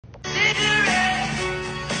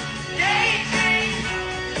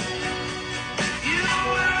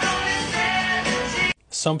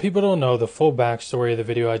Some people don't know the full backstory of the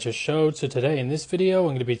video I just showed, so today in this video I'm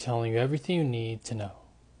going to be telling you everything you need to know.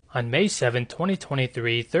 On May 7,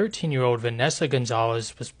 2023, 13-year-old Vanessa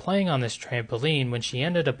Gonzalez was playing on this trampoline when she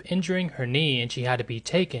ended up injuring her knee and she had to be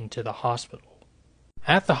taken to the hospital.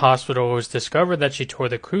 At the hospital, it was discovered that she tore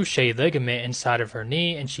the cruciate ligament inside of her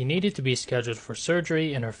knee and she needed to be scheduled for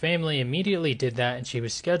surgery, and her family immediately did that and she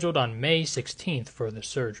was scheduled on May 16th for the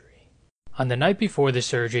surgery. On the night before the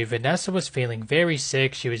surgery, Vanessa was feeling very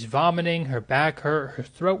sick. She was vomiting, her back hurt, her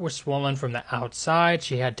throat was swollen from the outside,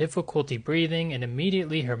 she had difficulty breathing, and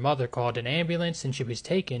immediately her mother called an ambulance and she was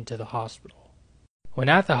taken to the hospital. When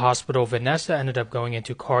at the hospital, Vanessa ended up going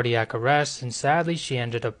into cardiac arrest and sadly she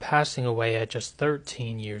ended up passing away at just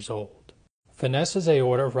 13 years old. Vanessa's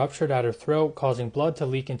aorta ruptured at her throat, causing blood to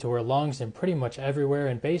leak into her lungs and pretty much everywhere,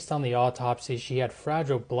 and based on the autopsy, she had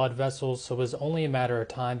fragile blood vessels, so it was only a matter of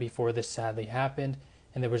time before this sadly happened,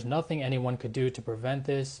 and there was nothing anyone could do to prevent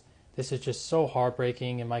this. This is just so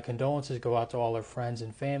heartbreaking, and my condolences go out to all her friends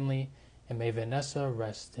and family, and may Vanessa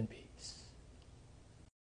rest in peace.